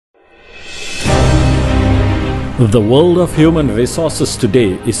The world of human resources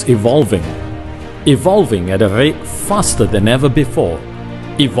today is evolving at a rate faster than ever before,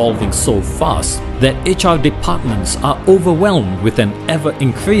 evolving so fast that HR departments are overwhelmed with an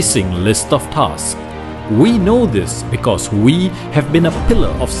ever-increasing list of tasks. We know this because we have been a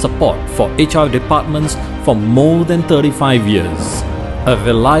pillar of support for HR departments for more than 35 years, a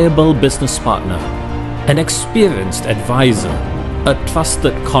reliable business partner, an experienced advisor, a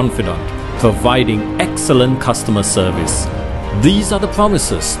trusted confidant, providing excellent customer service. These are the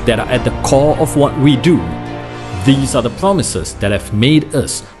promises that are at the core of what we do. These are the promises that have made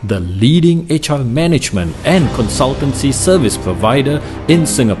us the leading HR management and consultancy service provider in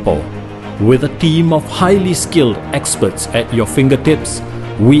Singapore. With a team of highly skilled experts at your fingertips,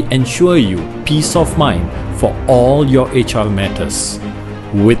 we ensure you peace of mind for all your HR matters.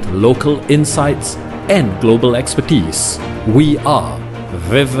 With local insights and global expertise, we are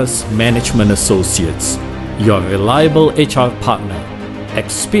Reveres Management Associates, your reliable HR partner,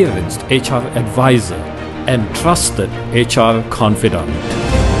 experienced HR advisor, and trusted HR confidant.